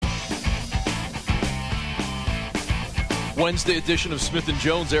Wednesday edition of Smith &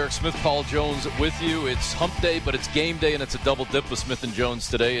 Jones. Eric Smith, Paul Jones with you. It's hump day, but it's game day, and it's a double dip with Smith & Jones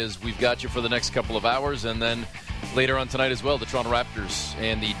today as we've got you for the next couple of hours. And then later on tonight as well, the Toronto Raptors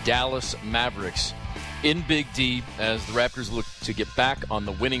and the Dallas Mavericks in Big D as the Raptors look to get back on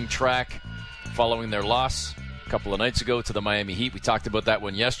the winning track following their loss a couple of nights ago to the Miami Heat. We talked about that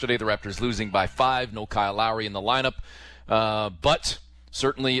one yesterday. The Raptors losing by 5. No Kyle Lowry in the lineup. But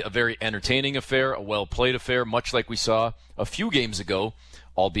certainly a very entertaining affair, a well-played affair, much like we saw a few games ago,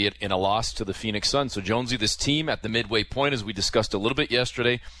 albeit in a loss to the Phoenix Suns. So, Jonesy, this team at the midway point, as we discussed a little bit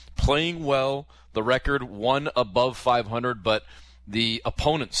yesterday, playing well, the record one above 500, but the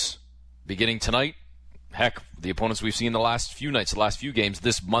opponents beginning tonight, heck, the opponents we've seen the last few nights, the last few games,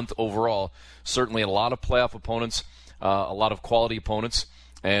 this month overall, certainly a lot of playoff opponents, a lot of quality opponents,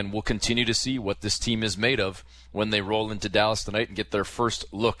 and we'll continue to see what this team is made of when they roll into Dallas tonight and get their first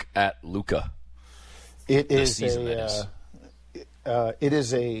look at Luka. It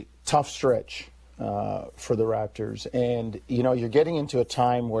is a tough stretch for the Raptors. And, you know, you're getting into a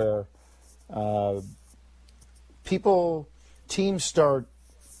time where teams start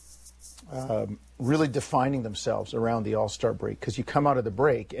really defining themselves around the All-Star break, because you come out of the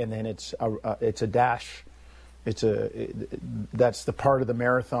break and then it's a dash. That's the part of the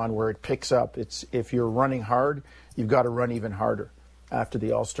marathon where it picks up. It's if you're running hard, you've got to run even harder after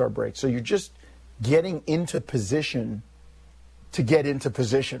the All-Star break. So you're just getting into position to get into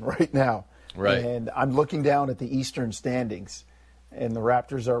position right now. Right. And I'm looking down at the Eastern standings, and the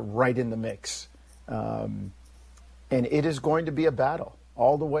Raptors are right in the mix. And it is going to be a battle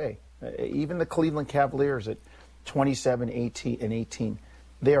all the way. Even the Cleveland Cavaliers at 27-18,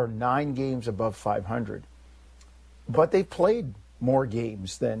 they are 9 games above 500. But they played more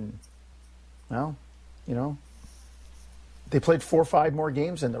games than, well, you know, they played 4 or 5 more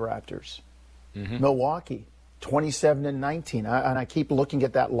games than the Raptors. Mm-hmm. Milwaukee, 27-19. And I keep looking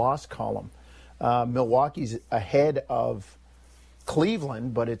at that loss column. Milwaukee's ahead of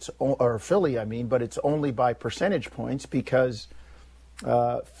Cleveland, or Philly, but it's only by percentage points because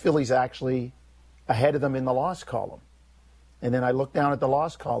Philly's actually ahead of them in the loss column. And then I look down at the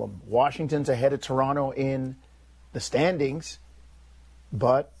loss column. Washington's ahead of Toronto in the standings,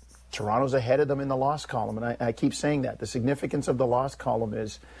 but Toronto's ahead of them in the loss column. And I keep saying that. The significance of the loss column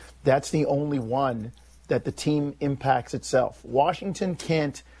is that's the only one that the team impacts itself. Washington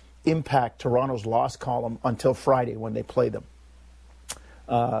can't impact Toronto's loss column until Friday when they play them.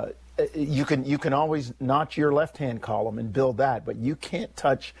 You can always notch your left-hand column and build that, but you can't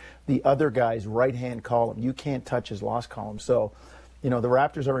touch the other guy's right-hand column. You can't touch his loss column. So, you know, the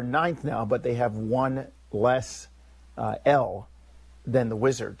Raptors are in 9th now, but they have one less L than the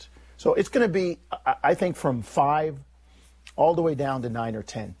Wizards. So it's going to be, I think, from 5 all the way down to 9 or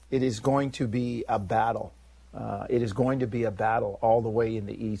 10. It is going to be a battle. It is going to be a battle all the way in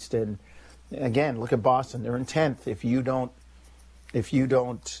the East. And again, look at Boston. They're in 10th. If you don't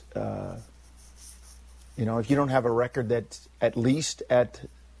have a record that's at least at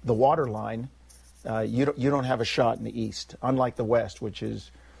the waterline, you don't have a shot in the East. Unlike the West, which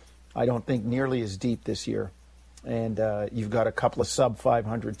is, I don't think, nearly as deep this year. And you've got a couple of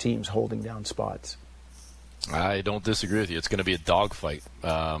sub-500 teams holding down spots. I don't disagree with you. It's going to be a dogfight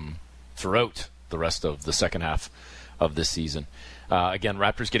throughout the rest of the second half of this season. Again,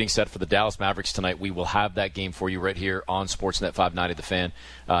 Raptors getting set for the Dallas Mavericks tonight. We will have that game for you right here on Sportsnet 590 The Fan.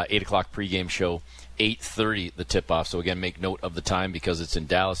 8 o'clock pregame show, 8:30 the tip-off. So, again, make note of the time because it's in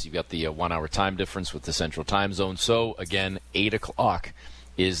Dallas. You've got the 1-hour time difference with the Central Time Zone. So, again, 8 o'clock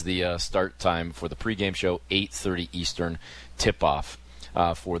is the start time for the pregame show, 8:30 Eastern tip-off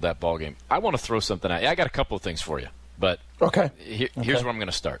for that ball game. I want to throw something at you. I got a couple of things for you, but okay. Here's where I'm going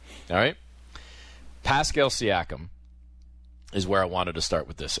to start. All right? Pascal Siakam is where I wanted to start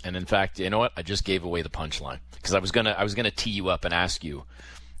with this. And, in fact, you know what? I just gave away the punchline because I was gonna tee you up and ask you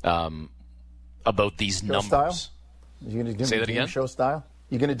about these show numbers. Style? You going to say that again? Show style?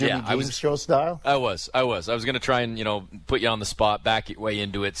 You going to do me game show style? I was going to try and, put you on the spot, back your way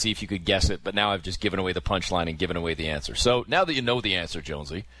into it, see if you could guess it. But now I've just given away the punchline and given away the answer. So now that you know the answer,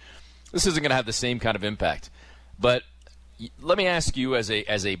 Jonesy, this isn't going to have the same kind of impact. But let me ask you as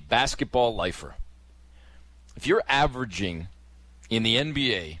a basketball lifer, if you're averaging in the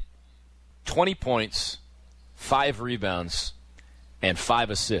NBA 20 points, 5 rebounds, and 5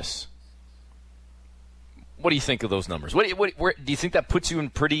 assists, what do you think of those numbers? Where do you think that puts you in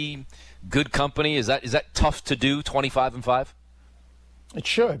pretty good company? Is that tough to do, 25 and 5? It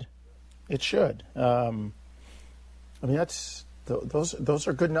should. Those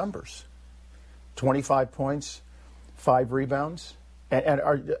are good numbers. 25 points, 5 rebounds,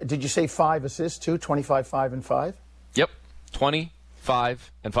 and did you say 5 assists too? 25, 5, and 5. Yep. 20,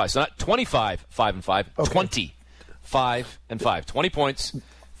 5, and 5. So not 25, 5, and 5. Okay. 20, 5, and 5. 20 points,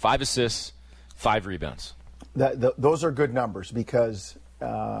 5 assists, 5 rebounds. Those are good numbers because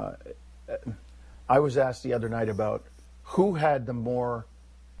I was asked the other night about who had the more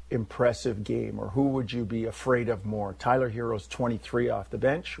impressive game, or who would you be afraid of more? Tyler Hero's 23 off the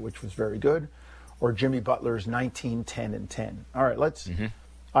bench, which was very good, or Jimmy Butler's 19, 10, and 10. All right, let's.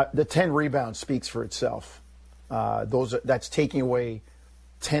 The 10 rebounds speaks for itself. That's taking away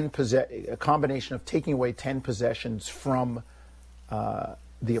 10 a combination of taking away 10 possessions from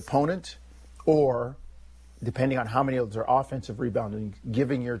the opponent, or depending on how many of those are offensive rebounding,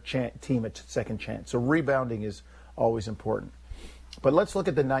 giving your team a second chance. So rebounding is always important. But let's look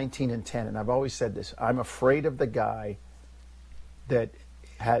at the 19 and 10. And I've always said this. I'm afraid of the guy that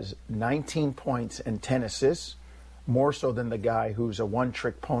has 19 points and 10 assists more so than the guy who's a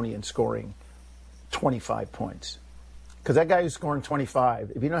one-trick pony and scoring 25 points. Because that guy who's scoring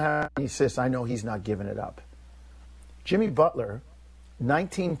 25, if you don't have any assists, I know he's not giving it up. Jimmy Butler,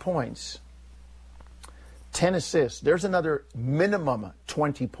 19 points, 10 assists. There's another minimum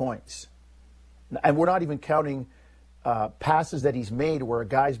 20 points. And we're not even counting passes that he's made where a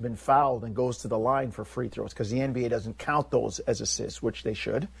guy's been fouled and goes to the line for free throws, because the NBA doesn't count those as assists, which they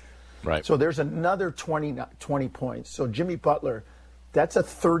should. Right. So there's another 20 points. So Jimmy Butler, that's a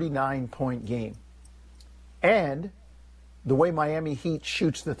 39-point game. And the way Miami Heat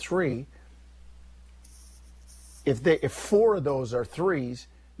shoots the three, if 4 of those are threes,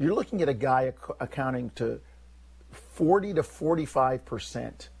 you're looking at a guy accounting to 40 to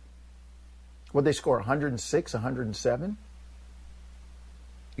 45%. What'd they score, 106, 107?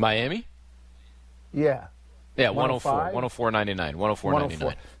 Miami? Yeah. Yeah, 104, 104.99,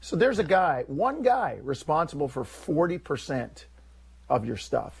 104.99. So there's one guy responsible for 40% of your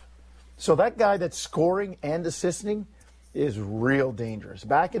stuff. So that guy that's scoring and assisting is real dangerous.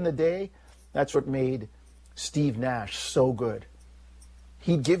 Back in the day, that's what made Steve Nash so good.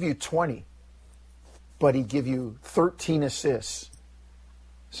 He'd give you 20, but he'd give you 13 assists.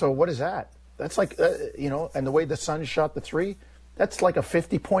 So what is that? That's like, and the way the Suns shot the three, that's like a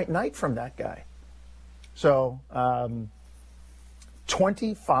 50-point night from that guy. So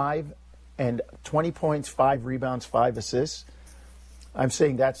 25 and 20 points, 5 rebounds, 5 assists. I'm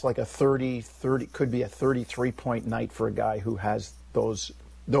saying that's like a 30, could be a 33-point night for a guy who has those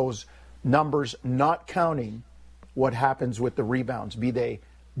numbers, not counting what happens with the rebounds, be they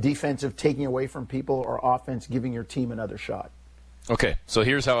defensive taking away from people or offense giving your team another shot. Okay, so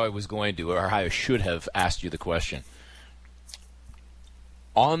here's how I was going to, or how I should have asked you the question.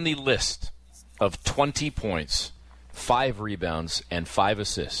 On the list of 20 points, 5 rebounds, and 5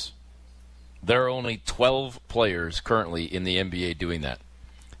 assists, there are only 12 players currently in the NBA doing that.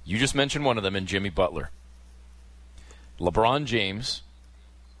 You just mentioned one of them in Jimmy Butler. LeBron James,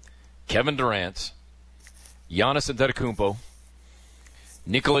 Kevin Durant, Giannis Antetokounmpo,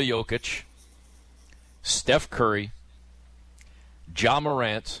 Nikola Jokic, Steph Curry, Ja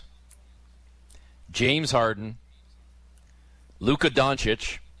Morant, James Harden, Luka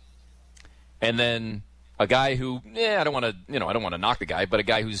Doncic, and then a guy who, I don't want to knock the guy, but a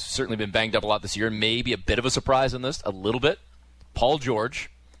guy who's certainly been banged up a lot this year, maybe a bit of a surprise on this, a little bit, Paul George,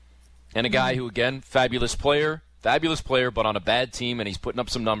 and a guy who, again, fabulous player, but on a bad team, and he's putting up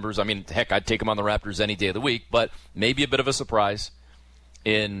some numbers. I mean, heck, I'd take him on the Raptors any day of the week, but maybe a bit of a surprise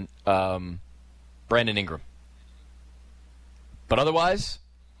in Brandon Ingram. But otherwise,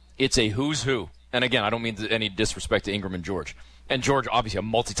 it's a who's who. And again, I don't mean any disrespect to Ingram and George. And George, obviously, a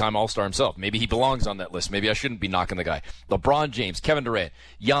multi-time All-Star himself. Maybe he belongs on that list. Maybe I shouldn't be knocking the guy. LeBron James, Kevin Durant,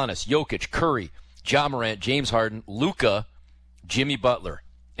 Giannis, Jokic, Curry, Ja Morant, James Harden, Luka, Jimmy Butler.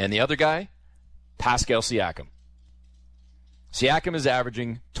 And the other guy, Pascal Siakam. Siakam is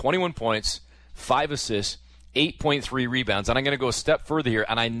averaging 21 points, 5 assists, 8.3 rebounds. And I'm going to go a step further here.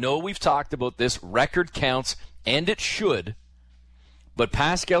 And I know we've talked about this. Record counts, and it should. But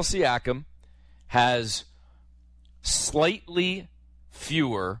Pascal Siakam has slightly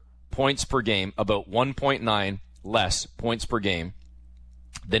fewer points per game, about 1.9 less points per game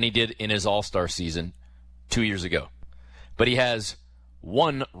than he did in his All-Star season 2 years ago. But he has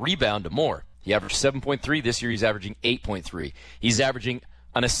 1 rebound more. He averaged 7.3. This year he's averaging 8.3. He's averaging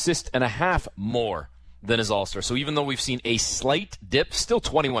an assist and a half more than his All-Star. So even though we've seen a slight dip, still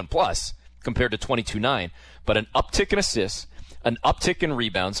 21 plus compared to 22.9, but an uptick in assists, an uptick in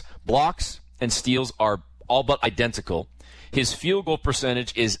rebounds, blocks and steals are all but identical. His field goal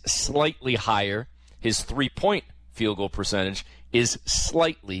percentage is slightly higher. His 3-point field goal percentage is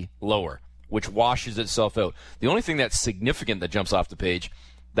slightly lower, which washes itself out. The only thing that's significant that jumps off the page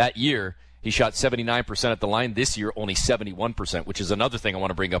that year he shot 79% at the line. This year, only 71%, which is another thing I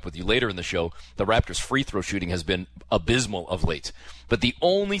want to bring up with you later in the show. The Raptors' free throw shooting has been abysmal of late. But the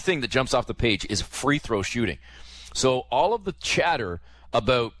only thing that jumps off the page is free throw shooting. So all of the chatter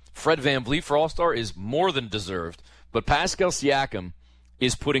about Fred VanVleet for All-Star is more than deserved. But Pascal Siakam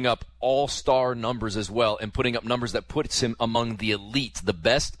is putting up all-star numbers as well, and putting up numbers that puts him among the elite, the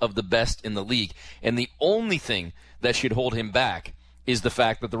best of the best in the league. And the only thing that should hold him back is the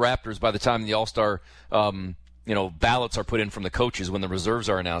fact that the Raptors, by the time the All-Star ballots are put in from the coaches when the reserves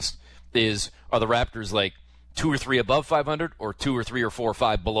are announced, are the Raptors like 2 or 3 above 500 or 2 or 3 or 4 or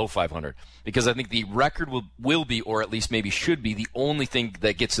 5 below 500? Because I think the record will be, or at least maybe should be, the only thing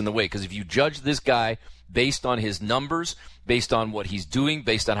that gets in the way. Because if you judge this guy based on his numbers, based on what he's doing,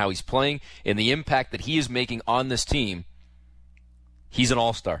 based on how he's playing, and the impact that he is making on this team, he's an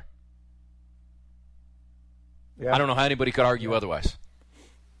all-star. Yeah. I don't know how anybody could argue otherwise.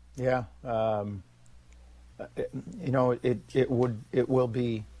 Yeah. It will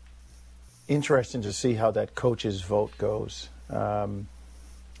be interesting to see how that coach's vote goes. You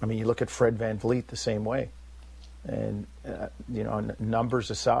look at Fred VanVleet the same way. And,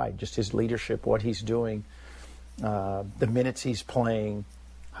 numbers aside, just his leadership, what he's doing, the minutes he's playing,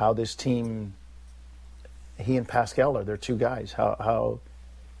 how this team, he and Pascal are their two guys, how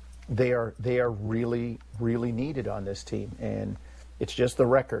they are really, really needed on this team. And it's just the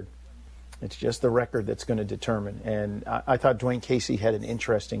record. It's just the record that's going to determine. And I thought Dwayne Casey had an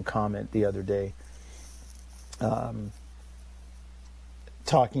interesting comment the other day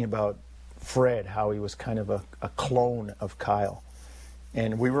talking about Fred, how he was kind of a clone of Kyle.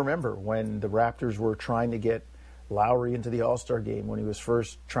 And we remember when the Raptors were trying to get Lowry into the All-Star game, when he was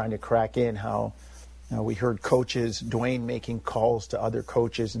first trying to crack in, how we heard coaches, Dwayne making calls to other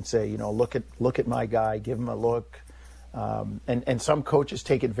coaches and say, look at my guy, give him a look. And some coaches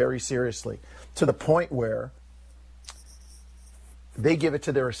take it very seriously, to the point where they give it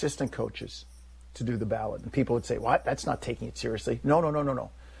to their assistant coaches to do the ballot. And people would say, what? That's not taking it seriously. No.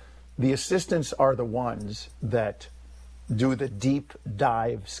 The assistants are the ones that do the deep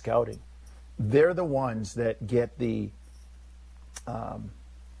dive scouting. They're the ones that get that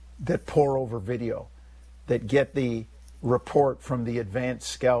pour over video, that get the report from the advanced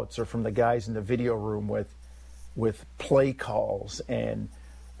scouts or from the guys in the video room with play calls and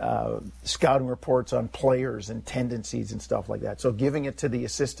scouting reports on players and tendencies and stuff like that. So giving it to the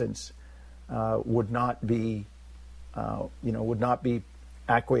assistants would not be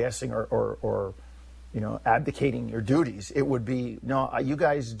acquiescing or abdicating your duties. It would be, no, you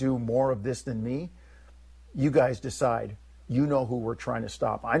guys do more of this than me. You guys decide. You know who we're trying to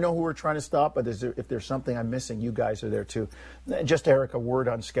stop. I know who we're trying to stop, but if there's something I'm missing, you guys are there too. Just, Eric, a word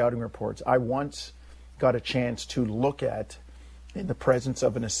on scouting reports. I once got a chance to look at, in the presence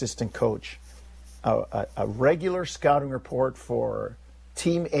of an assistant coach, a regular scouting report for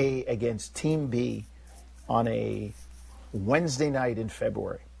Team A against Team B on a Wednesday night in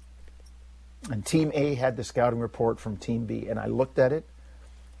February. And Team A had the scouting report from Team B, and I looked at it,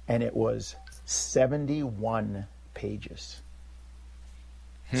 and it was 71 pages.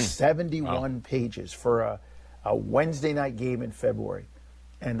 71 pages for a Wednesday night game in February.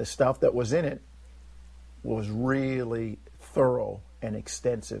 And the stuff that was in it was really thorough and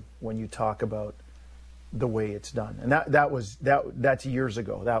extensive when you talk about the way it's done. And that's years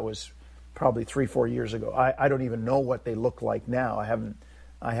ago. That was probably 3-4 years ago. I don't even know what they look like now.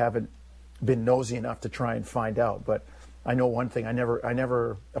 I haven't been nosy enough to try and find out, but I know one thing. I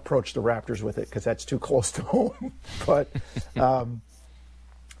never approached the Raptors with it because that's too close to home. But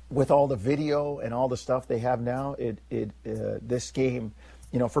with all the video and all the stuff they have now, this game,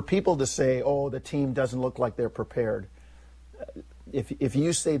 for people to say, oh, the team doesn't look like they're prepared, if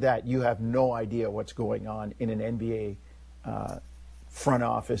you say that, you have no idea what's going on in an NBA front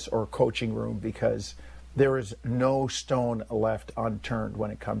office or coaching room, because there is no stone left unturned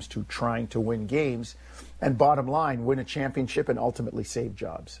when it comes to trying to win games and, bottom line, win a championship and ultimately save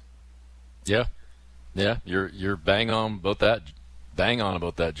jobs. Yeah, you're bang on about that. Bang on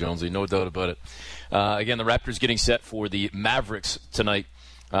about that, Jonesy. No doubt about it. Again, the Raptors getting set for the Mavericks tonight,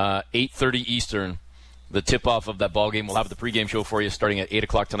 8:30 Eastern. The tip-off of that ball game. We'll have the pregame show for you starting at 8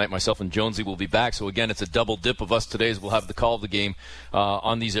 o'clock tonight. Myself and Jonesy will be back. So, again, it's a double dip of us today, as we'll have the call of the game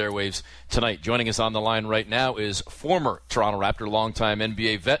on these airwaves tonight. Joining us on the line right now is former Toronto Raptor, longtime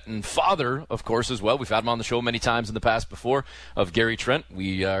NBA vet, and father, of course, as well. We've had him on the show many times in the past before, of Gary Trent.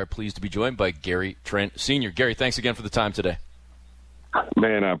 We are pleased to be joined by Gary Trent Sr. Gary, thanks again for the time today.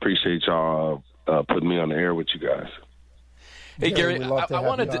 Man, I appreciate y'all putting me on the air with you guys. Hey, Gary, I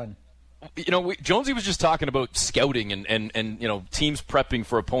wanted to... Jonesy was just talking about scouting and teams prepping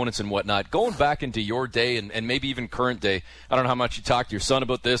for opponents and whatnot. Going back into your day and maybe even current day, I don't know how much you talk to your son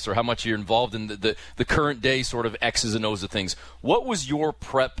about this or how much you're involved in the current day sort of X's and O's of things. What was your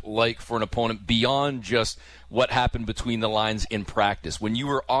prep like for an opponent beyond just what happened between the lines in practice? When you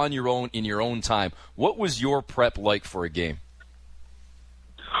were on your own in your own time, what was your prep like for a game?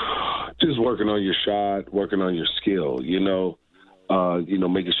 Just working on your shot, working on your skill,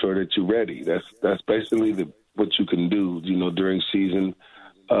 making sure that you're ready. That's basically what you can do, during season.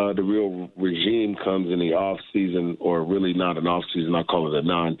 The real regime comes in the off season, or really not an off season. I call it a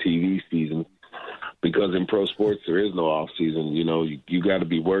non-TV season, because in pro sports there is no off season. You got to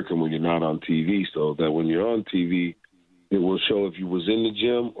be working when you're not on TV, so that when you're on TV, it will show if you was in the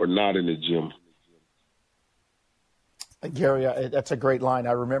gym or not in the gym. Gary, that's a great line.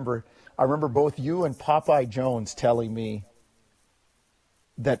 I remember both you and Popeye Jones telling me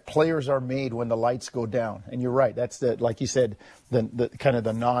that players are made when the lights go down. And you're right. That's like you said, the kind of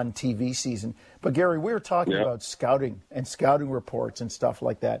the non-TV season. But Gary, we were talking about scouting and scouting reports and stuff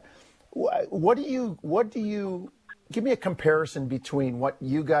like that. What do you give me a comparison between what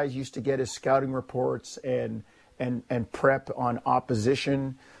you guys used to get as scouting reports and prep on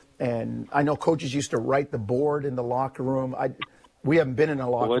opposition? And I know coaches used to write the board in the locker room. We haven't been in a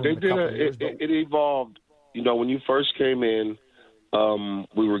locker room in a couple of years. It evolved. When you first came in,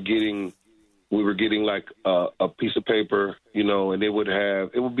 we were getting like a piece of paper, and it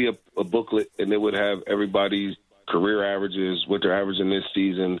would be a booklet, and it would have everybody's career averages, what they're averaging this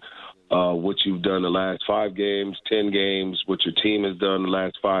season, what you've done the last 5 games, 10 games, what your team has done the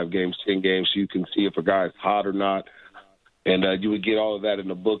last 5 games, 10 games, so you can see if a guy is hot or not. And you would get all of that in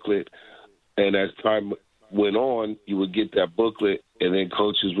the booklet. And as time went on, you would get that booklet, and then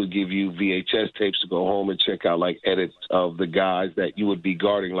coaches would give you VHS tapes to go home and check out, like, edits of the guys that you would be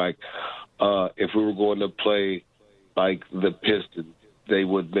guarding. Like, if we were going to play, like, the Pistons, they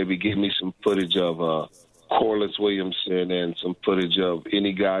would maybe give me some footage of Corliss Williamson and some footage of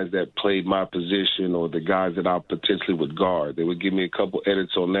any guys that played my position or the guys that I potentially would guard. They would give me a couple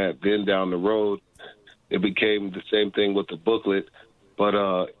edits on that. Then down the road, it became the same thing with the booklet, but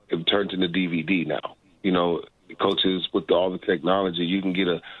it turned into DVD now. Coaches, with all the technology, you can get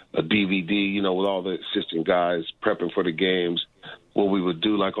a DVD, with all the assistant guys prepping for the games. What we would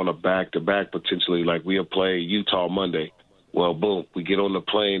do, like on a back-to-back potentially, like we'll play Utah Monday. Well, boom, we get on the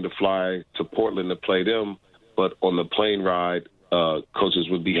plane to fly to Portland to play them, but on the plane ride, coaches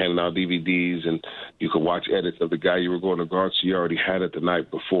would be handing out DVDs, and you could watch edits of the guy you were going to guard, so you already had it the night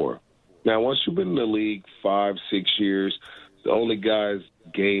before. Now, once you've been in the league 5-6 years, the only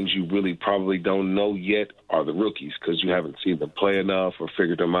games you really probably don't know yet are the rookies, because you haven't seen them play enough or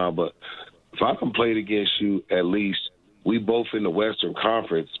figured them out. But if I can play against you, at least we both in the Western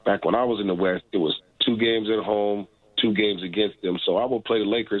Conference. Back when I was in the West, it was 2 games at home, 2 games against them. So I will play the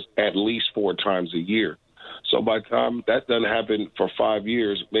Lakers at least 4 times a year. So by the time that doesn't happen for 5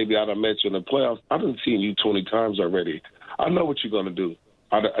 years, maybe I'd have met you in the playoffs. I've been seeing you 20 times already. I know what you're going to do.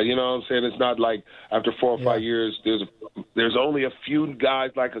 You know what I'm saying? It's not like after 4 or 5 years, there's only a few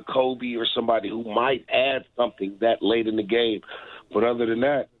guys like a Kobe or somebody who might add something that late in the game. But other than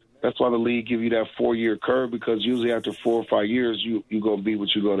that, that's why the league give you that 4-year curve, because usually after 4 or 5 years, you're going to be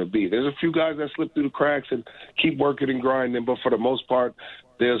what you're going to be. There's a few guys that slip through the cracks and keep working and grinding, but for the most part,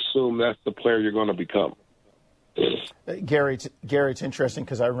 they assume that's the player you're going to become. Gary, it's interesting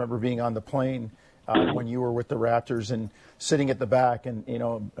because I remember being on the plane when you were with the Raptors and sitting at the back, and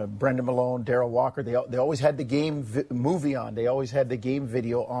Brendan Malone, Darrell Walker, they always had the game movie on. They always had the game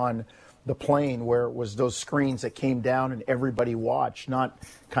video on the plane, where it was those screens that came down and everybody watched, not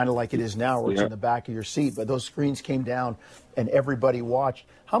kind of like it is now where it's in the back of your seat, but those screens came down and everybody watched.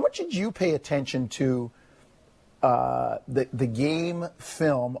 How much did you pay attention to the game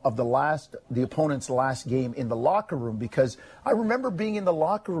film of the opponent's last game in the locker room? Because I remember being in the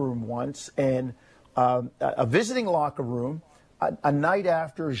locker room once, and a visiting locker room, a night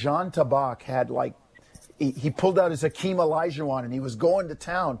after Jean Tabak had he pulled out his Hakeem Olajuwon and he was going to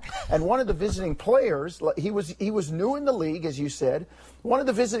town. And one of the visiting players, he was new in the league, as you said. One of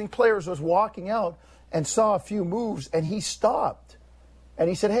the visiting players was walking out and saw a few moves, and he stopped. And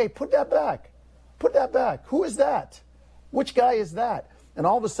he said, "Hey, put that back. Put that back. Who is that? Which guy is that?" And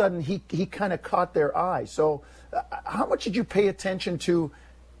all of a sudden, he kind of caught their eye. So how much did you pay attention to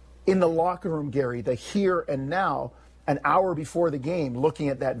in the locker room, Gary, the here and now, an hour before the game, looking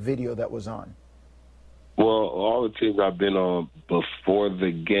at that video that was on? Well, all the teams I've been on before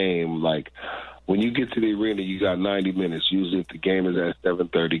the game, like when you get to the arena, you got 90 minutes. Usually if the game is at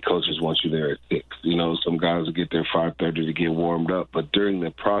 7:30, coaches want you there at 6. You know, some guys will get there 5:30 to get warmed up. But during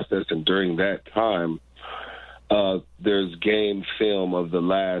the process and during that time, there's game film of the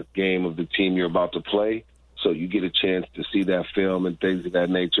last game of the team you're about to play. So you get a chance to see that film and things of that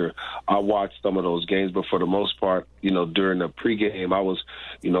nature. I watched some of those games, but for the most part, you know, during the pregame, I was,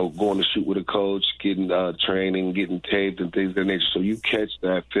 you know, going to shoot with a coach, getting training, getting taped and things of that nature. So you catch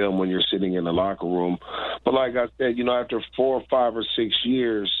that film when you're sitting in the locker room. But like I said, you know, after 4 or 5 or 6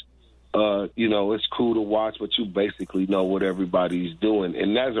 years, you know, it's cool to watch, but you basically know what everybody's doing.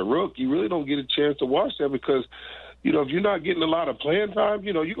 And as a rookie, you really don't get a chance to watch that because, you know, if you're not getting a lot of playing time,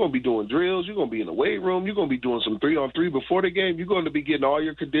 you know, you're going to be doing drills, you're going to be in the weight room, you're going to be doing some 3-on-3 before the game, you're going to be getting all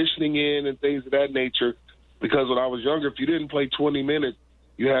your conditioning in and things of that nature. Because when I was younger, if you didn't play 20 minutes,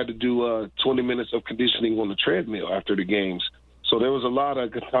 you had to do 20 minutes of conditioning on the treadmill after the games. So there was a lot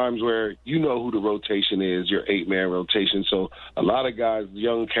of times where you know who the rotation is, your 8-man rotation. So a lot of guys,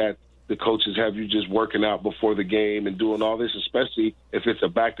 young cats, the coaches have you just working out before the game and doing all this, especially if it's a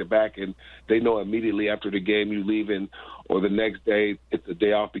back-to-back and they know immediately after the game you leaving or the next day it's a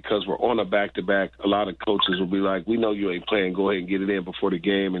day off because we're on a back-to-back. A lot of coaches will be like, we know you ain't playing. Go ahead and get it in before the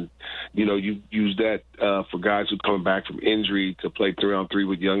game. And, you know, you use that for guys who come back from injury to play 3-on-3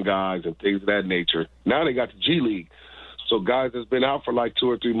 with young guys and things of that nature. Now they got the G League. So guys that's been out for like 2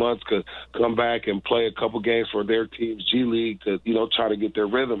 or 3 months could come back and play a couple games for their team's G League to, you know, try to get their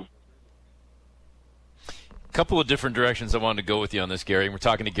rhythm. Couple of different directions I wanted to go with you on this, Gary. We're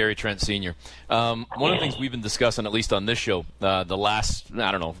talking to Gary Trent Sr. One of the things we've been discussing, at least on this show, the last, I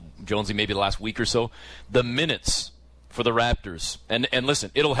don't know, Jonesy, maybe the last week or so, the minutes for the Raptors. And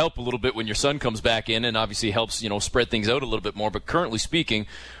listen, it'll help a little bit when your son comes back in and obviously helps, you know, spread things out a little bit more. But currently speaking,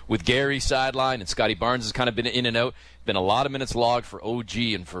 with Gary sideline and Scotty Barnes has kind of been in and out, been a lot of minutes logged for OG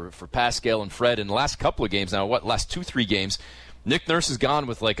and for Pascal and Fred in the last couple of games now, last 2-3 games. Nick Nurse has gone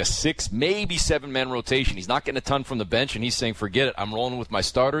with like a 6, maybe 7-man rotation. He's not getting a ton from the bench, and he's saying, forget it, I'm rolling with my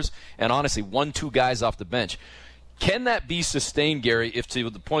starters, and honestly, 1-2 guys off the bench. Can that be sustained, Gary, if to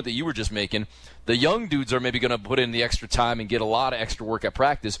the point that you were just making, the young dudes are maybe going to put in the extra time and get a lot of extra work at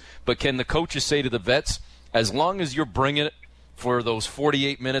practice, but can the coaches say to the vets, as long as you're bringing it for those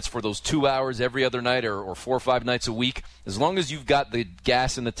 48 minutes, for those 2 hours every other night or 4 or 5 nights a week, as long as you've got the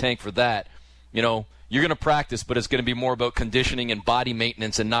gas in the tank for that, you know, you're going to practice, but it's going to be more about conditioning and body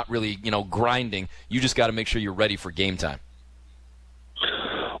maintenance and not really, you know, grinding. You just got to make sure you're ready for game time.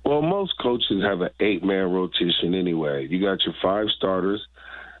 Well, most coaches have an 8-man rotation anyway. You got your 5 starters,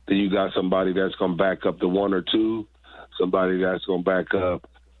 then you got somebody that's going to back up the 1 or 2, somebody that's going to back up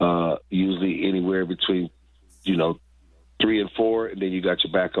usually anywhere between, you know, 3 and 4, and then you got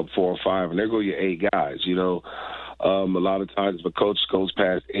your backup 4 or 5, and there go your 8 guys, you know. A lot of times if a coach goes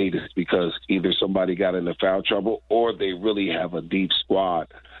past 8, it's because either somebody got into foul trouble or they really have a deep squad.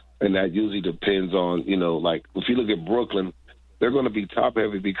 And that usually depends on, you know, like if you look at Brooklyn, they're going to be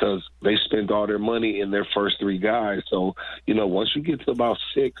top-heavy because they spent all their money in their first 3 guys. So, you know, once you get to about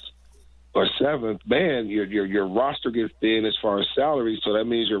 6th or 7th, man, your roster gets thin as far as salary. So that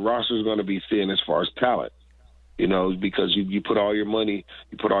means your roster is going to be thin as far as talent. You know, because you put all your money,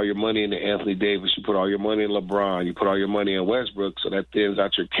 into Anthony Davis, you put all your money in LeBron, you put all your money in Westbrook, so that thins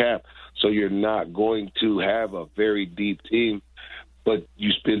out your cap. So you're not going to have a very deep team, but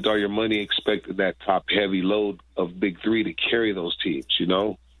you spent all your money expecting that top-heavy load of Big Three to carry those teams, you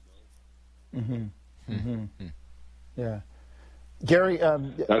know? Mm-hmm. Mm-hmm. Yeah. Gary,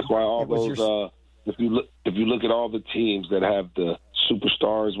 that's why all those, if you look at all the teams that have the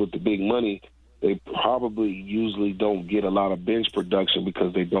superstars with the big money, they probably usually don't get a lot of bench production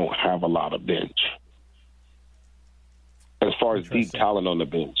because they don't have a lot of bench. As far as deep talent on the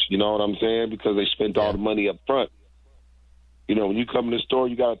bench, you know what I'm saying? Because they spent all the money up front. You know, when you come in the store,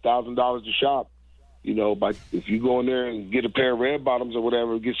 you got $1,000 to shop. You know, but if you go in there and get a pair of red bottoms or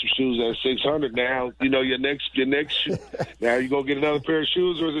whatever, get some shoes at $600 now, you know, your next now you gonna get another pair of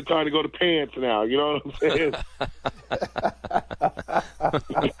shoes, or is it time to go to pants now? You know what I'm saying?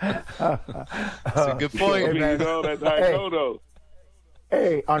 That's a good point. I mean, you know, that's how I go though.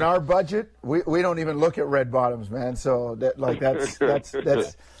 Hey, on our budget, we don't even look at red bottoms, man. So that's.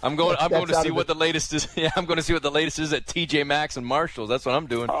 I'm going to see what the latest is. Yeah, I'm going to see what the latest is at TJ Maxx and Marshalls. That's what I'm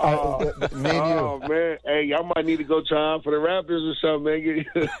doing. Me and you. Oh man, hey, y'all might need to go try out for the Raptors or something,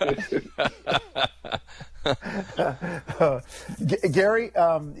 man. Gary,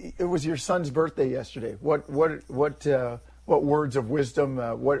 it was your son's birthday yesterday. What words of wisdom?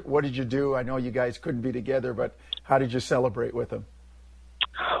 What did you do? I know you guys couldn't be together, but how did you celebrate with him?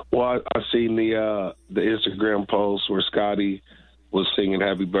 Well, I seen the Instagram post where Scotty was singing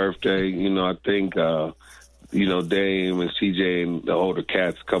happy birthday. You know, I think, you know, Dame and CJ and the older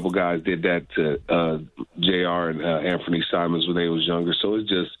cats, a couple guys did that to JR and Anthony Simons when they was younger. So it's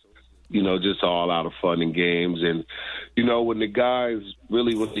just, you know, just all out of fun and games. And, you know, when the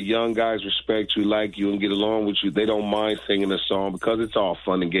young guys respect you, like you, and get along with you, they don't mind singing a song because it's all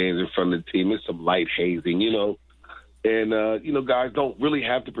fun and games in front of the team. It's some light hazing, you know. And, you know, guys don't really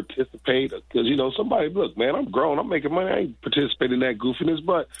have to participate because, you know, look, man, I'm grown. I'm making money. I ain't participating in that goofiness.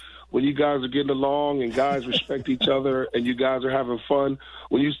 But when you guys are getting along and guys respect each other and you guys are having fun,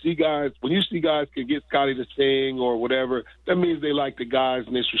 when you see guys can get Scotty to sing or whatever, that means they like the guys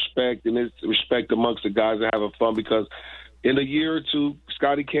and it's respect and it's respect amongst the guys that having fun because in a year or two,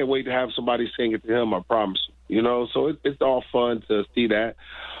 Scotty can't wait to have somebody sing it to him, I promise you. You know, so it's all fun to see that.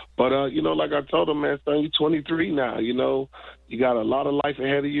 But, you know, like I told him, man, son, you're 23 now. You know, you got a lot of life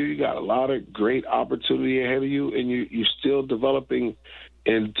ahead of you. You got a lot of great opportunity ahead of you, and you're still developing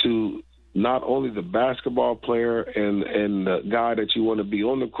into not only the basketball player and the guy that you want to be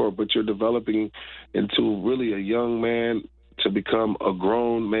on the court, but you're developing into really a young man to become a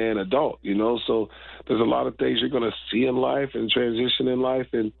grown man adult, you know. So there's a lot of things you're going to see in life and transition in life,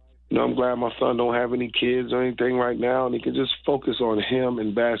 and you know, I'm glad my son don't have any kids or anything right now, and he can just focus on him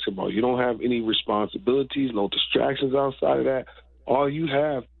and basketball. You don't have any responsibilities, no distractions outside of that. All you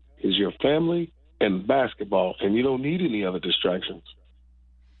have is your family and basketball, and you don't need any other distractions.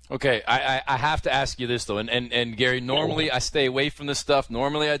 Okay, I have to ask you this, though, and Gary, normally I stay away from this stuff.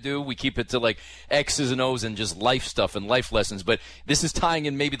 Normally I do. We keep it to, like, X's and O's and just life stuff and life lessons. But this is tying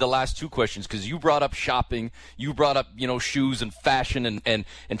in maybe the last two questions because you brought up shopping. You brought up, you know, shoes and fashion and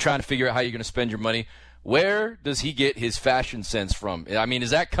trying to figure out how you're going to spend your money. Where does he get his fashion sense from? I mean, is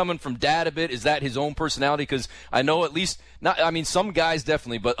that coming from dad a bit? Is that his own personality? Because I know at least some guys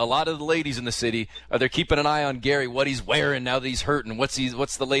definitely, but a lot of the ladies in the city they're keeping an eye on Gary, what he's wearing now that he's hurting, what's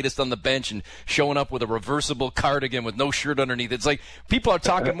the latest on the bench, and showing up with a reversible cardigan with no shirt underneath. It's like people are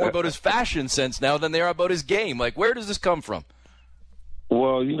talking more about his fashion sense now than they are about his game. Like, where does this come from?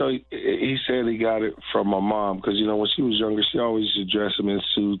 Well, you know, he said he got it from my mom because, you know, when she was younger, she always used to dress him in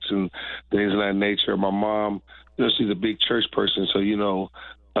suits and things of that nature. My mom, you know, she's a big church person, so, you know,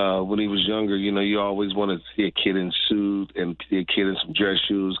 when he was younger, you know, you always wanted to see a kid in suit and see a kid in some dress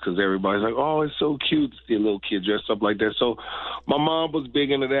shoes because everybody's like, oh, it's so cute to see a little kid dressed up like that. So my mom was big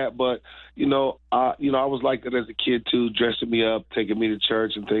into that, but, you know, I was like that as a kid too, dressing me up, taking me to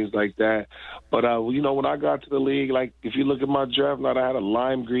church and things like that. But, you know, when I got to the league, like if you look at my draft night, I had a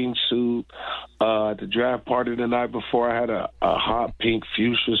lime green suit. At the draft party the night before, I had a hot pink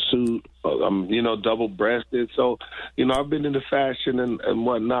fuchsia suit, you know, double-breasted. So, you know, I've been into fashion and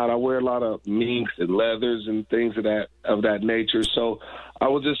whatnot. I wear a lot of minks and leathers and things of that nature. So I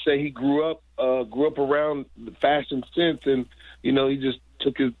would just say he grew up around the fashion sense, and, you know, he just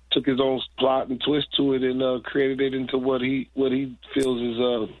took his own plot and twist to it and created it into what he feels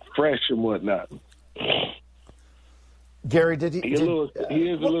is fresh and whatnot. Gary, he is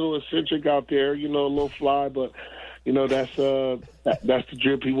a little eccentric out there, you know, a little fly, but you know that's the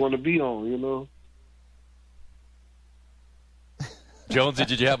drip he want to be on, you know. Jonesy,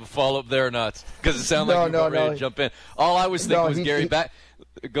 did you have a follow-up there or not? Because it sounded like you were ready to jump in. All I was thinking was Gary back.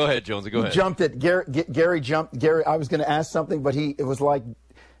 Go ahead, Jonesy. Go ahead. Jumped it. Gary jumped. Gary, I was going to ask something, but it was like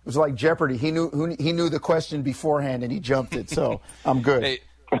Jeopardy. He knew the question beforehand, and he jumped it. So I'm good. Hey,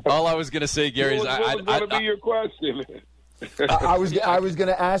 all I was going to say, Gary, is what was going to be your question? I was going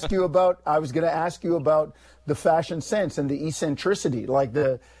to ask you about the fashion sense and the eccentricity. Like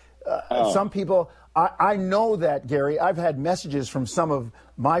some people, I know that, Gary. I've had messages from some of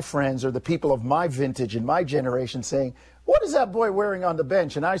my friends or the people of my vintage and my generation saying, "What is that boy wearing on the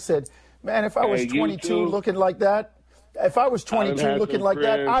bench?" And I said, "Man, if I was 22 looking like that." If I was 22 looking like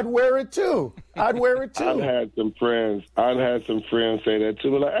that, I'd wear it too. I'd had some friends say that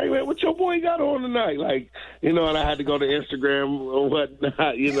too. Like, hey, man, what your boy got on tonight? Like, you know, and I had to go to Instagram or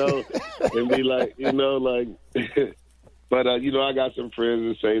whatnot, you know, and be like, you know, like, but, you know, I got some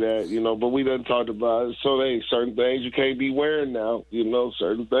friends that say that, you know, but we done talked about it. So, certain things you can't be wearing now, you know,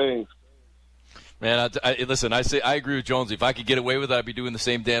 certain things. Man, listen, I agree with Jonesy. If I could get away with it, I'd be doing the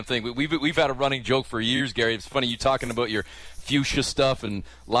same damn thing. We've had a running joke for years, Gary. It's funny you talking about your fuchsia stuff and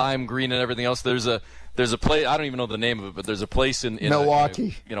lime green and everything else. There's a place, I don't even know the name of it, but there's a place in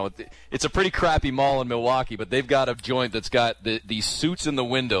Milwaukee. You know, it's a pretty crappy mall in Milwaukee, but they've got a joint that's got these suits in the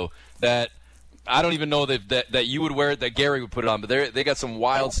window that I don't even know that you would wear it, that Gary would put it on, but they got some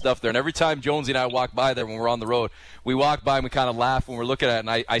wild stuff there. And every time Jonesy and I walk by there when we're on the road, we walk by and we kind of laugh when we're looking at it. And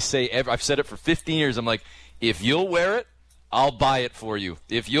I say, I've said it for 15 years. I'm like, if you'll wear it, I'll buy it for you.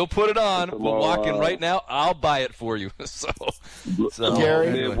 If you'll put it on, we'll walk in right now. I'll buy it for you. So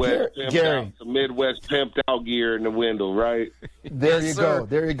Gary, Midwest pimped out gear in the window, right? There you go.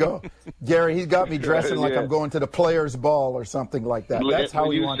 There you go. Gary, he's got me dressing like I'm going to the Players' Ball or something like that. That's how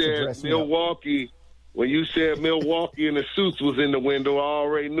he wants to dress me up. When you said Milwaukee and the suits was in the window, I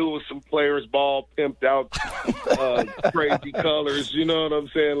already knew it was some Players' Ball pimped out crazy colors. You know what I'm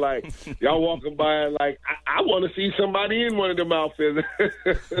saying? Like, y'all walking by and like, I want to see somebody in one of them outfits.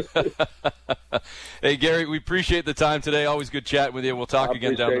 Hey, Gary, we appreciate the time today. Always good chatting with you. We'll talk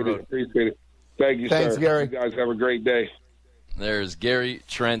again down the road. Appreciate it. Thank you, Thanks, sir. Gary. You guys have a great day. There's Gary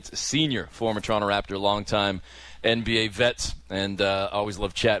Trent Sr., former Toronto Raptor, longtime NBA vet, and always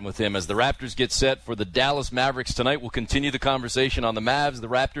love chatting with him. As the Raptors get set for the Dallas Mavericks tonight, we'll continue the conversation on the Mavs, the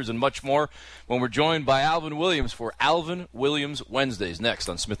Raptors, and much more when we're joined by Alvin Williams for Alvin Williams Wednesdays, next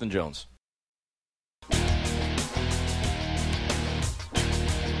on Smith & Jones.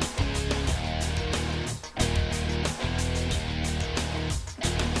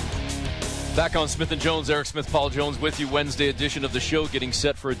 Back on Smith & Jones, Eric Smith, Paul Jones with you. Wednesday edition of the show, getting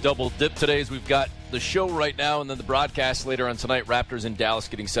set for a double dip today as we've got the show right now and then the broadcast later on tonight. Raptors in Dallas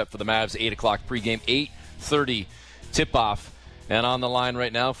getting set for the Mavs, 8 o'clock pregame, 8:30 tip-off. And on the line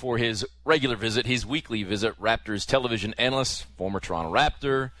right now for his regular visit, his weekly visit, Raptors television analyst, former Toronto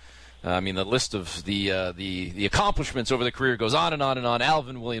Raptor. The list of the accomplishments over the career goes on and on and on.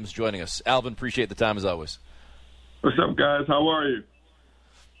 Alvin Williams joining us. Alvin, appreciate the time as always. What's up, guys? How are you?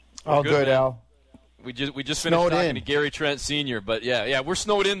 All good, Al. We just finished talking to Gary Trent Sr., but yeah, we're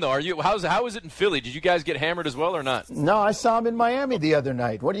snowed in though. Are you? How is it in Philly? Did you guys get hammered as well or not? No, I saw him in Miami the other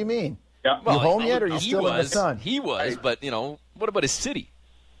night. What do you mean? Yeah. You home yet, or are you still in the sun? He was, but what about his city?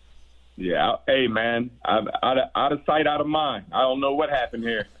 Yeah. Hey, man, out of sight, out of mind. I don't know what happened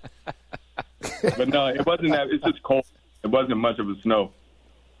here, but no, it wasn't that. It's just cold. It wasn't much of a snow.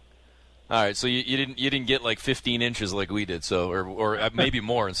 All right, so you didn't get like 15 inches like we did, so or maybe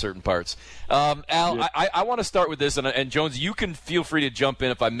more in certain parts. Al, yeah. I want to start with this, and Jones, you can feel free to jump in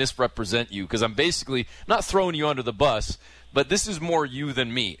if I misrepresent you, because I'm basically not throwing you under the bus, but this is more you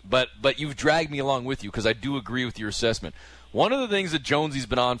than me. But you've dragged me along with you because I do agree with your assessment. One of the things that Jonesy's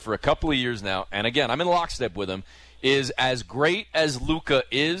been on for a couple of years now, and again, I'm in lockstep with him, is as great as Luka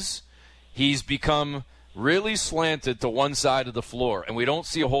is, he's become really slanted to one side of the floor, and we don't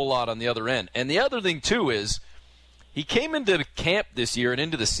see a whole lot on the other end. And the other thing, too, is he came into camp this year and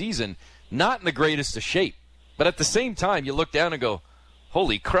into the season not in the greatest of shape. But at the same time, you look down and go,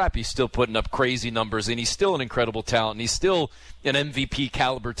 holy crap, he's still putting up crazy numbers, and he's still an incredible talent, and he's still an MVP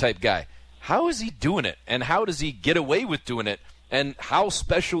caliber type guy. How is he doing it, and how does he get away with doing it, and how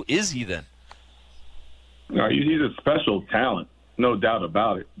special is he then? No, he's a special talent, no doubt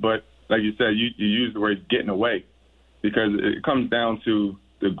about it. But like you said, you use the word getting away, because it comes down to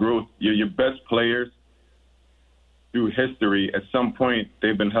the growth. Your best players through history, at some point,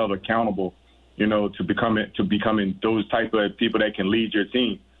 they've been held accountable, to becoming those type of people that can lead your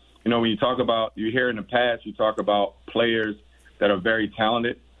team. When you hear in the past, you talk about players that are very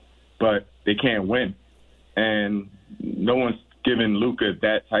talented, but they can't win. And no one's giving Luka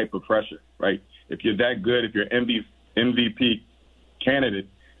that type of pressure, right? If you're that good, if you're MVP candidate,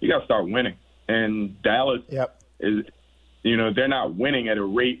 you got to start winning. And Dallas is, they're not winning at a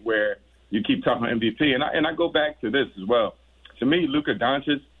rate where you keep talking about MVP. And I go back to this as well. To me, Luka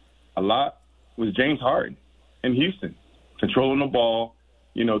Doncic, a lot was James Harden in Houston, controlling the ball,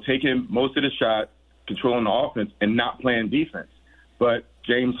 taking most of the shots, controlling the offense, and not playing defense. But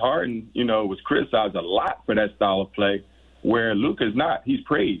James Harden, was criticized a lot for that style of play, where Luka's not. He's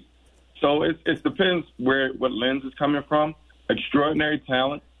praised. So it depends what lens is coming from. Extraordinary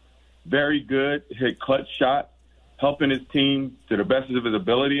talent. Very good, hit clutch shots, helping his team to the best of his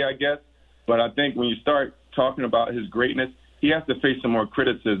ability, I guess. But I think when you start talking about his greatness, he has to face some more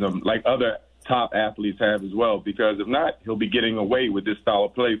criticism like other top athletes have as well, because if not, he'll be getting away with this style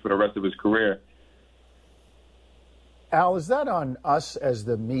of play for the rest of his career. Al, is that on us as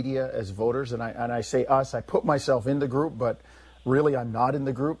the media, as voters? And I say us, I put myself in the group, but really I'm not in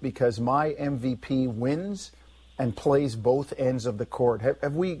the group, because my MVP wins and plays both ends of the court.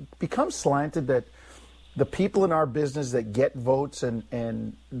 Have we become slanted that the people in our business that get votes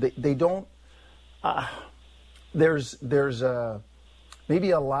and they don't there's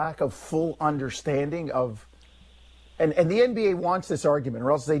maybe a lack of full understanding of and the NBA wants this argument,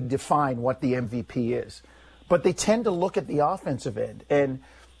 or else they define what the MVP is. But they tend to look at the offensive end, and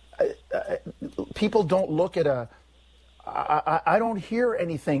people don't look at I don't hear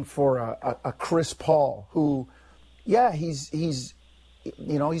anything for a Chris Paul who, yeah, he's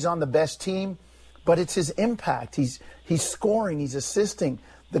on the best team, but it's his impact. He's scoring, he's assisting.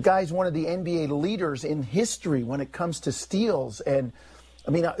 The guy's one of the NBA leaders in history when it comes to steals. And,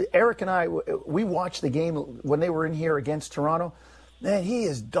 I mean, Eric and I, we watched the game when they were in here against Toronto. Man, he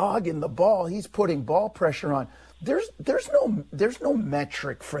is dogging the ball. He's putting ball pressure on. There's no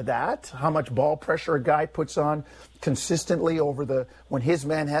metric for that, how much ball pressure a guy puts on consistently when his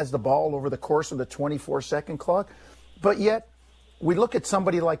man has the ball over the course of the 24-second clock. But yet, we look at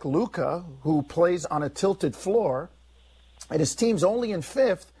somebody like Luka, who plays on a tilted floor, and his team's only in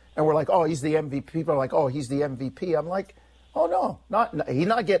fifth, and we're like, oh, he's the MVP. People are like, oh, he's the MVP. I'm like, oh, no, he's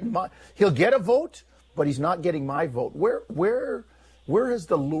not getting he'll get a vote, but he's not getting my vote. Where has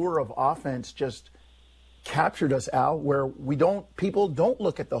the lure of offense just captured us, Al, where people don't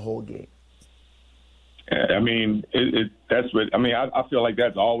look at the whole game? I mean, I feel like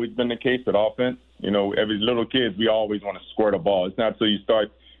that's always been the case with offense. You know, every little kids, we always want to score the ball. It's not until you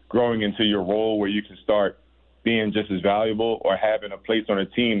start growing into your role where you can start being just as valuable or having a place on a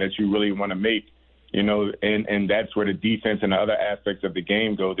team that you really want to make, you know, and that's where the defense and the other aspects of the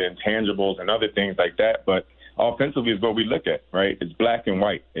game go, the intangibles and other things like that. But offensively is what we look at, right? It's black and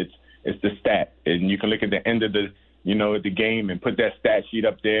white. It's the stat. And you can look at the end of the game and put that stat sheet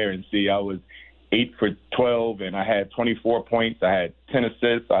up there and see I was 8 for 12 and I had 24 points. I had 10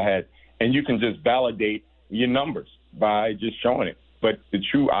 assists. And you can just validate your numbers by just showing it. But the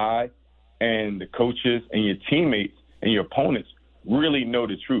true eye and the coaches and your teammates and your opponents really know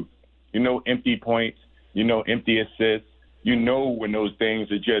the truth. You know empty points, you know empty assists, you know when those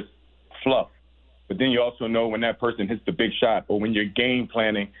things are just fluff. But then you also know when that person hits the big shot, or when you're game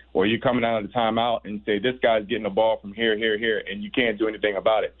planning, or you're coming out of the timeout and say, this guy's getting the ball from here, and you can't do anything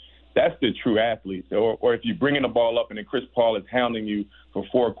about it. That's the true athlete. Or if you're bringing the ball up and then Chris Paul is hounding you for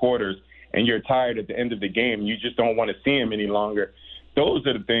 4 quarters and you're tired at the end of the game and you just don't want to see him any longer, those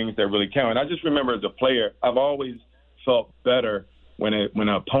are the things that really count. And I just remember as a player, I've always felt better when an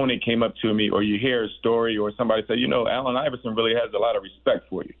opponent came up to me, or you hear a story or somebody say, you know, Allen Iverson really has a lot of respect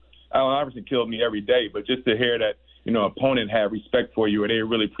for you. Allen Iverson killed me every day, but just to hear that, you know, opponent had respect for you, or they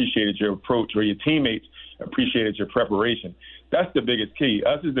really appreciated your approach, or your teammates appreciated your preparation. That's the biggest key.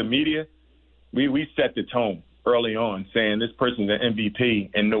 Us as the media, we set the tone early on saying this person's an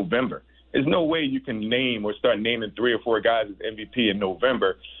MVP in November. There's no way you can name or start naming 3 or 4 guys as MVP in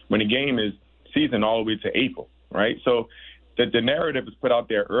November when the game is season all the way to April, right? So the narrative is put out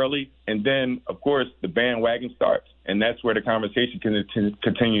there early, and then, of course, the bandwagon starts, and that's where the conversation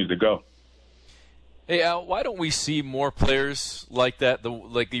continues to go. Hey, Al, why don't we see more players like that,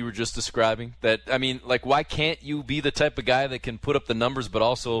 like you were just describing? Why can't you be the type of guy that can put up the numbers but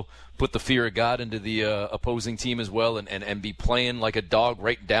also put the fear of God into the opposing team as well, and be playing like a dog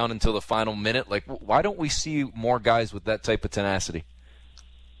right down until the final minute? Like, why don't we see more guys with that type of tenacity?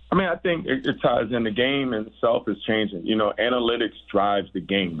 I mean, I think it ties in. The game itself is changing. You know, analytics drives the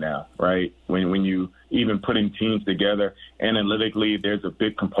game now, right? When you even putting teams together, analytically, there's a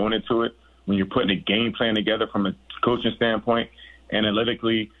big component to it. When you're putting a game plan together from a coaching standpoint,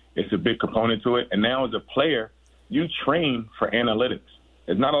 analytically, it's a big component to it. And now as a player, you train for analytics.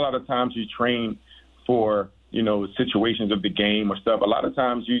 There's not a lot of times you train for, you know, situations of the game or stuff. A lot of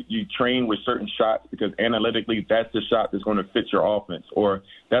times you train with certain shots because analytically that's the shot that's going to fit your offense, or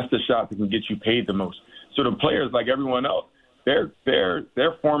that's the shot that can get you paid the most. So the players, like everyone else, they're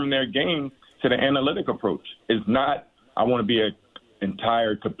forming their game to the analytic approach. It's not, I want to be an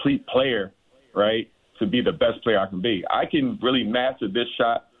entire complete player, right, to be the best player I can be. I can really master this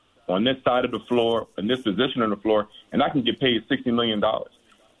shot on this side of the floor, in this position on the floor, and I can get paid $60 million.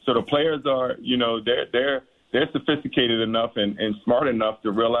 So the players are, you know, they're sophisticated enough and smart enough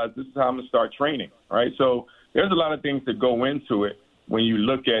to realize this is how I'm going to start training, right? So there's a lot of things that go into it when you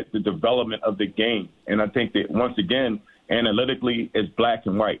look at the development of the game. And I think that, once again, analytically, it's black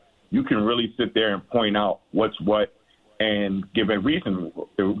and white. You can really sit there and point out what's what and give a reason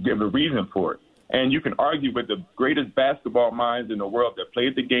for it. And you can argue with the greatest basketball minds in the world that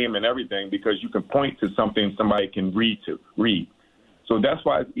played the game and everything, because you can point to something somebody can read. So that's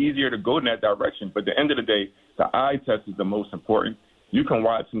why it's easier to go in that direction. But at the end of the day, the eye test is the most important. You can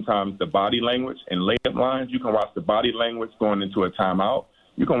watch sometimes the body language and layup lines. You can watch the body language going into a timeout.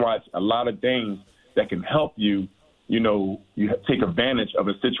 You can watch a lot of things that can help you, you know, you take advantage of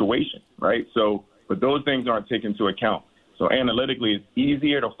a situation, right? So, but those things aren't taken into account. So analytically, it's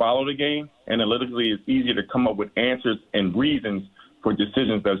easier to follow the game. Analytically, it's easier to come up with answers and reasons for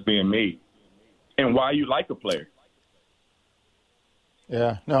decisions that's being made and why you like a player.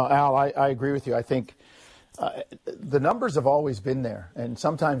 Yeah, no, Al, I agree with you. I think the numbers have always been there, and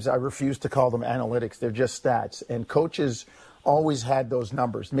sometimes I refuse to call them analytics. They're just stats, and coaches always had those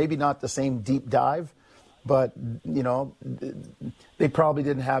numbers. Maybe not the same deep dive, but, they probably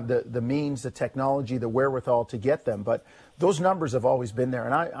didn't have the means, the technology, the wherewithal to get them. But those numbers have always been there,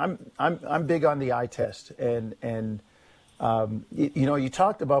 and I'm big on the eye test. And you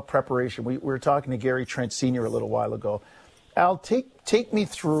talked about preparation. We were talking to Gary Trent Sr. a little while ago. Al, take me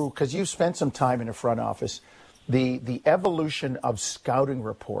through, because you spent some time in the front office, the evolution of scouting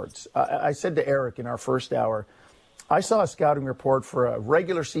reports. I said to Eric in our first hour, I saw a scouting report for a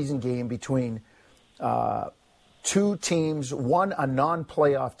regular season game between two teams, one a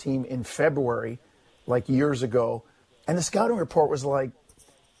non-playoff team in February, like years ago, and the scouting report was like,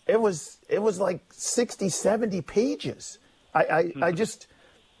 it was like 60, 70 pages. I just,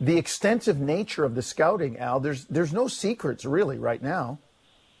 the extensive nature of the scouting, Al, there's no secrets really right now.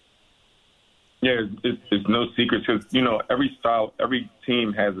 Yeah, it's no secret because, every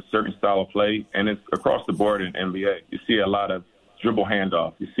team has a certain style of play, and it's across the board in NBA. You see a lot of dribble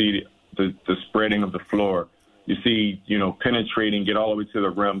handoff. You see the spreading of the floor. You see, penetrating, get all the way to the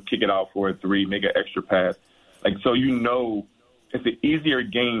rim, kick it out for a three, make an extra pass. It's an easier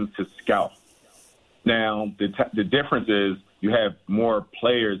game to scout. Now, the difference is you have more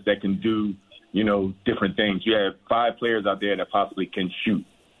players that can do, different things. You have 5 players out there that possibly can shoot.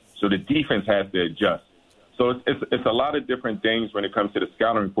 So the defense has to adjust. So it's a lot of different things when it comes to the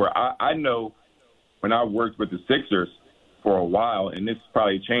scouting report. I know when I worked with the Sixers for a while, and this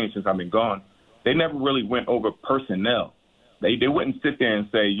probably changed since I've been gone, they never really went over personnel. They wouldn't sit there and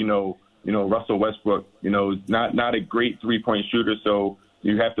say, Russell Westbrook, not a great three-point shooter, so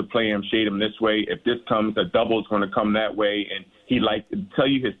you have to play him, shade him this way. If this comes, a double is going to come that way. And he liked to tell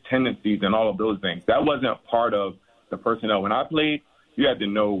you his tendencies and all of those things. That wasn't part of the personnel. When I played, you had to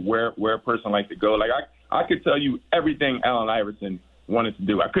know where a person liked to go. Like, I could tell you everything Allen Iverson wanted to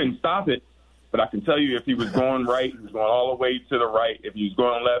do. I couldn't stop it, but I can tell you if he was going right, he was going all the way to the right. If he was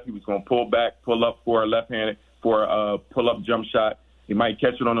going left, he was going to pull back, pull up for a left-handed, for a pull-up jump shot. He might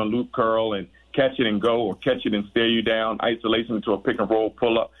catch it on a loop curl and catch it and go, or catch it and stare you down, isolation into a pick-and-roll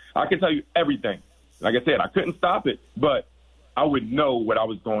pull-up. I can tell you everything. Like I said, I couldn't stop it, but I would know what I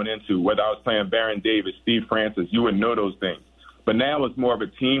was going into, whether I was playing Baron Davis, Steve Francis. You would know those things. But now it's more of a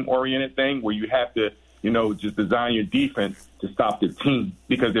team-oriented thing where you have to, just design your defense to stop the team,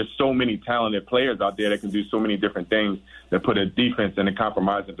 because there's so many talented players out there that can do so many different things that put a defense in a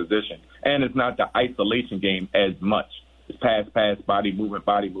compromising position. And it's not the isolation game as much. It's pass, body movement.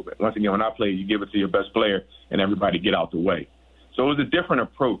 Once again, when I play, you give it to your best player and everybody get out the way. So it was a different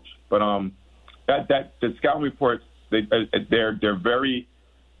approach. But that the scouting reports, they're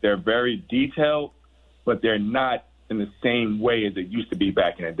very detailed, but they're not in the same way as it used to be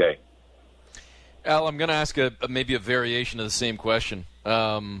back in the day. Al, I'm going to ask maybe a variation of the same question.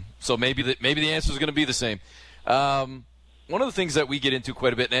 So maybe the answer is going to be the same. One of the things that we get into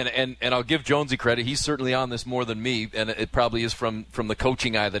quite a bit, and I'll give Jonesy credit, he's certainly on this more than me, and it probably is from the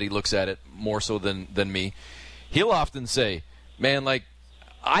coaching eye that he looks at it more so than me. He'll often say, man,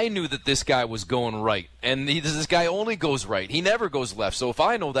 I knew that this guy was going right, and this guy only goes right. He never goes left. So if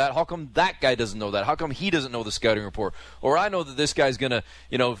I know that, how come that guy doesn't know that? How come he doesn't know the scouting report? Or I know that this guy's going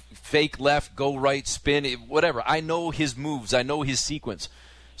to, fake left, go right, spin, whatever. I know his moves. I know his sequence.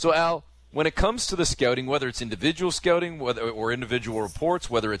 So, Al, when it comes to the scouting, whether it's individual scouting or individual reports,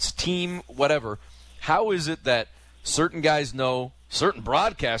 whether it's team, whatever, how is it that certain guys know, certain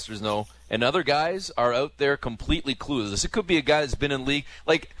broadcasters know, and other guys are out there completely clueless? It could be a guy that's been in league.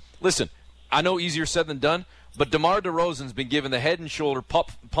 Listen, I know easier said than done, but DeMar DeRozan's been given the head and shoulder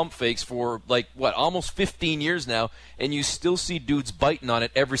pump fakes for, almost 15 years now, and you still see dudes biting on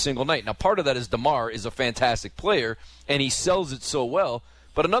it every single night. Now, part of that is DeMar is a fantastic player, and he sells it so well,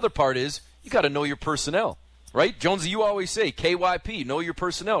 but another part is you got to know your personnel, right? Jonesy, you always say, KYP, know your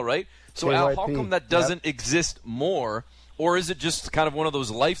personnel, right? So, KYP, Al, how come that doesn't exist more? Or is it just kind of one of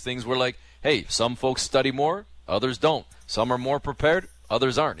those life things where, hey, some folks study more, others don't. Some are more prepared,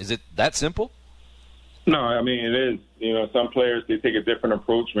 others aren't. Is it that simple? No, I mean, it is. Some players, they take a different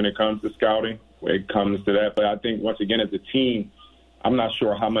approach when it comes to scouting, when it comes to that. But I think, once again, as a team, I'm not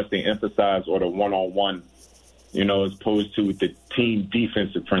sure how much they emphasize or the one-on-one, as opposed to the team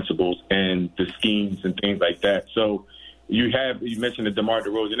defensive principles and the schemes and things like that. So you mentioned the DeMar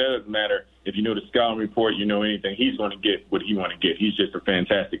DeRozan. It doesn't matter if you know the scouting report, you know anything. He's going to get what he want to get. He's just a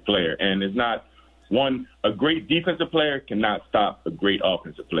fantastic player. And it's not a great defensive player cannot stop a great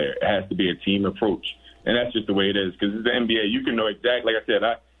offensive player. It has to be a team approach. And that's just the way it is, because it's the NBA. You can know exactly, like I said,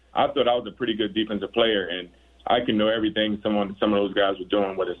 I thought I was a pretty good defensive player, and I can know everything some of those guys were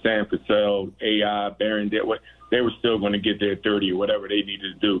doing, whether Sam Cassell, AI, Barron did, what they were still going to get their 30 or whatever they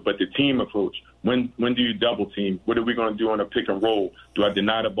needed to do. But the team approach, when do you double team? What are we going to do on a pick and roll? Do I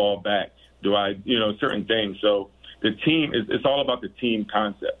deny the ball back? Do I, certain things? So the team, it's all about the team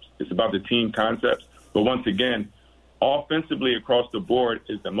concepts. It's about the team concepts. But once again, offensively across the board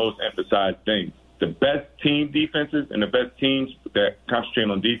is the most emphasized thing. The best team defenses and the best teams that concentrate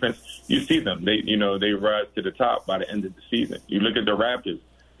on defense, you see them. They rise to the top by the end of the season. You look at the Raptors.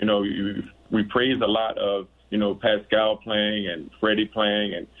 We praise a lot of Pascal playing and Freddie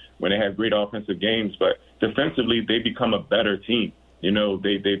playing, and when they have great offensive games, but defensively they become a better team.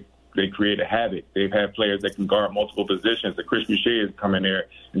 They create a habit. They've had players that can guard multiple positions. The Chris Boucher has come in there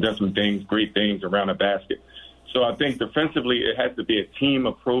and done some great things around the basket. So I think defensively it has to be a team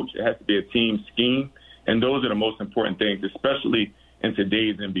approach. It has to be a team scheme. And those are the most important things, especially in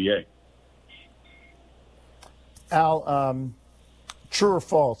today's NBA. Al, true or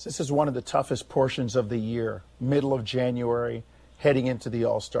false, this is one of the toughest portions of the year, middle of January, heading into the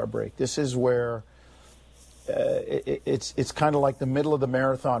All-Star break. This is where it's kind of like the middle of the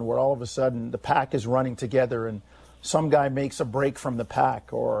marathon where all of a sudden the pack is running together and some guy makes a break from the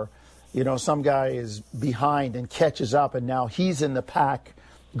pack, or some guy is behind and catches up, and now he's in the pack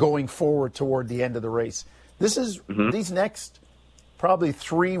going forward toward the end of the race. This is these next probably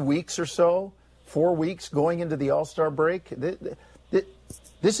 3 weeks or so, 4 weeks going into the All-Star break.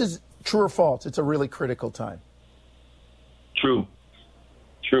 This is true or false. It's a really critical time. True.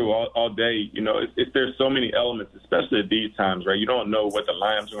 All day. There's so many elements, especially at these times, right? You don't know what the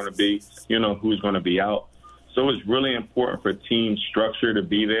lineups are going to be. Who's going to be out. So it's really important for team structure to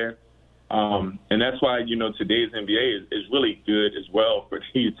be there. And that's why, today's NBA is really good as well for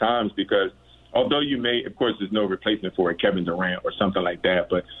these times, because although of course, there's no replacement for a Kevin Durant or something like that,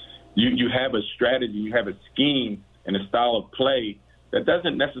 but you have a strategy, you have a scheme and a style of play that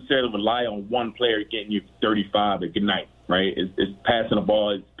doesn't necessarily rely on one player getting you 35 at good night, right? It's passing the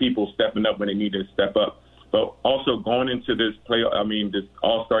ball, it's people stepping up when they need to step up. But also going into this this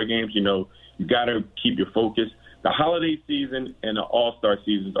All-Star games, you got to keep your focus. The holiday season and the All-Star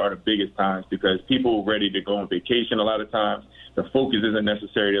seasons are the biggest times because people are ready to go on vacation a lot of times. The focus isn't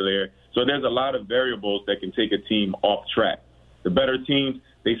necessarily there. So there's a lot of variables that can take a team off track. The better teams,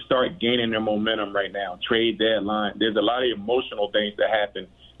 they start gaining their momentum right now. Trade deadline. There's a lot of emotional things that happen,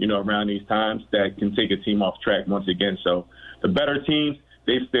 around these times that can take a team off track once again. So the better teams,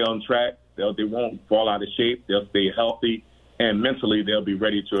 they stay on track. They won't fall out of shape. They'll stay healthy. And mentally, they'll be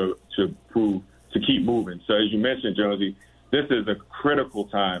ready to keep moving. So as you mentioned, Jonesy, this is a critical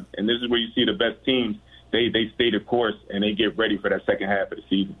time, and this is where you see the best teams. They stay the course and they get ready for that second half of the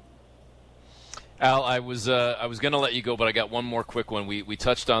season. Al, I was going to let you go, but I got one more quick one. We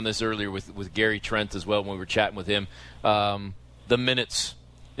touched on this earlier with Gary Trent as well when we were chatting with him. The minutes.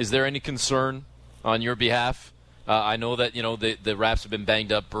 Is there any concern on your behalf? I know that the Raps have been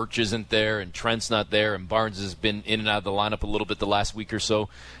banged up. Birch isn't there, and Trent's not there, and Barnes has been in and out of the lineup a little bit the last week or so.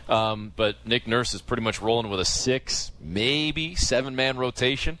 But Nick Nurse is pretty much rolling with a 6, maybe 7-man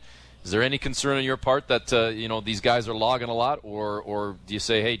rotation. Is there any concern on your part that these guys are logging a lot, or do you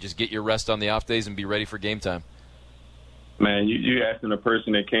say, hey, just get your rest on the off days and be ready for game time? Man, you asking a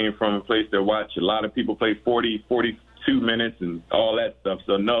person that came from a place that watched a lot of people play 40, 42 minutes and all that stuff.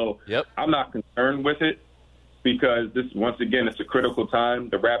 So no, I'm not concerned with it. Because once again, it's a critical time.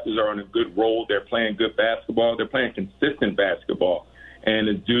 The Raptors are on a good roll. They're playing good basketball. They're playing consistent basketball. And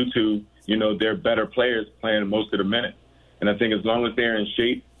it's due to, their better players playing most of the minutes. And I think as long as they're in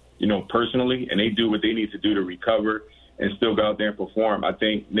shape, personally, and they do what they need to do to recover and still go out there and perform, I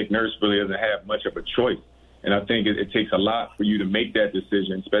think Nick Nurse really doesn't have much of a choice. And I think it takes a lot for you to make that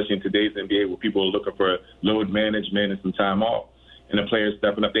decision, especially in today's NBA where people are looking for load management and some time off. And the players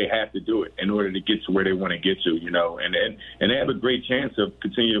stepping up, they have to do it in order to get to where they want to get to, and they have a great chance of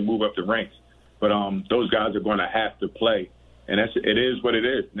continuing to move up the ranks. But those guys are going to have to play, and it is what it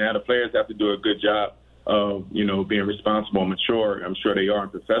is. Now the players have to do a good job of, being responsible and mature. I'm sure they are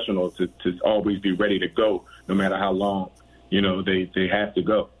professionals to always be ready to go no matter how long, they have to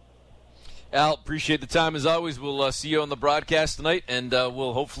go. Al, appreciate the time as always. We'll see you on the broadcast tonight, and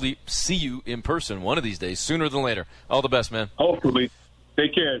we'll hopefully see you in person one of these days, sooner than later. All the best, man. Hopefully.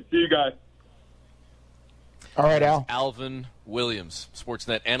 Take care. See you guys. All right, Al. Alvin Williams,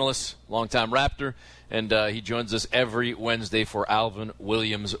 Sportsnet analyst, longtime Raptor, and he joins us every Wednesday for Alvin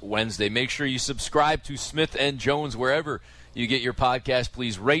Williams Wednesday. Make sure you subscribe to Smith and Jones wherever you get your podcast.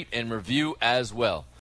 Please rate and review as well.